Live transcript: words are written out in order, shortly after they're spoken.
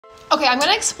Okay, I'm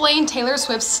gonna explain Taylor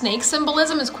Swift's snake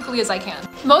symbolism as quickly as I can.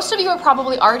 Most of you are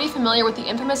probably already familiar with the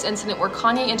infamous incident where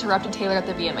Kanye interrupted Taylor at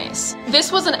the VMAs.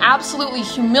 This was an absolutely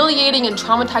humiliating and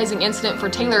traumatizing incident for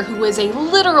Taylor, who is a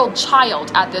literal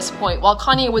child at this point, while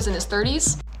Kanye was in his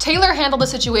 30s. Taylor handled the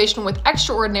situation with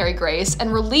extraordinary grace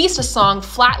and released a song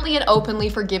flatly and openly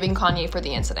forgiving Kanye for the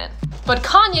incident. But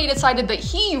Kanye decided that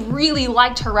he really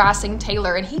liked harassing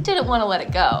Taylor and he didn't want to let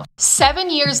it go. 7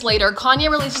 years later,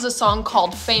 Kanye releases a song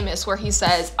called Famous where he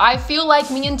says, "I feel like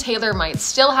me and Taylor might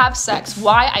still have sex,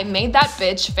 why I made that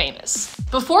bitch famous."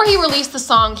 Before he released the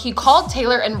song, he called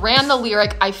Taylor and ran the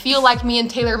lyric, "I feel like me and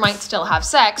Taylor might still have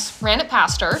sex," ran it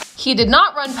past her. He did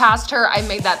not run past her, "I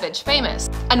made that bitch famous."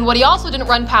 And what he also didn't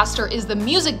run past her is the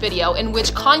music video in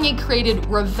which Kanye created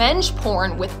revenge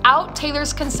porn without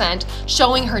Taylor's consent,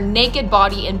 showing her naked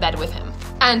body in bed with him.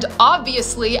 And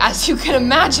obviously, as you can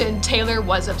imagine, Taylor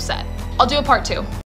was upset. I'll do a part 2.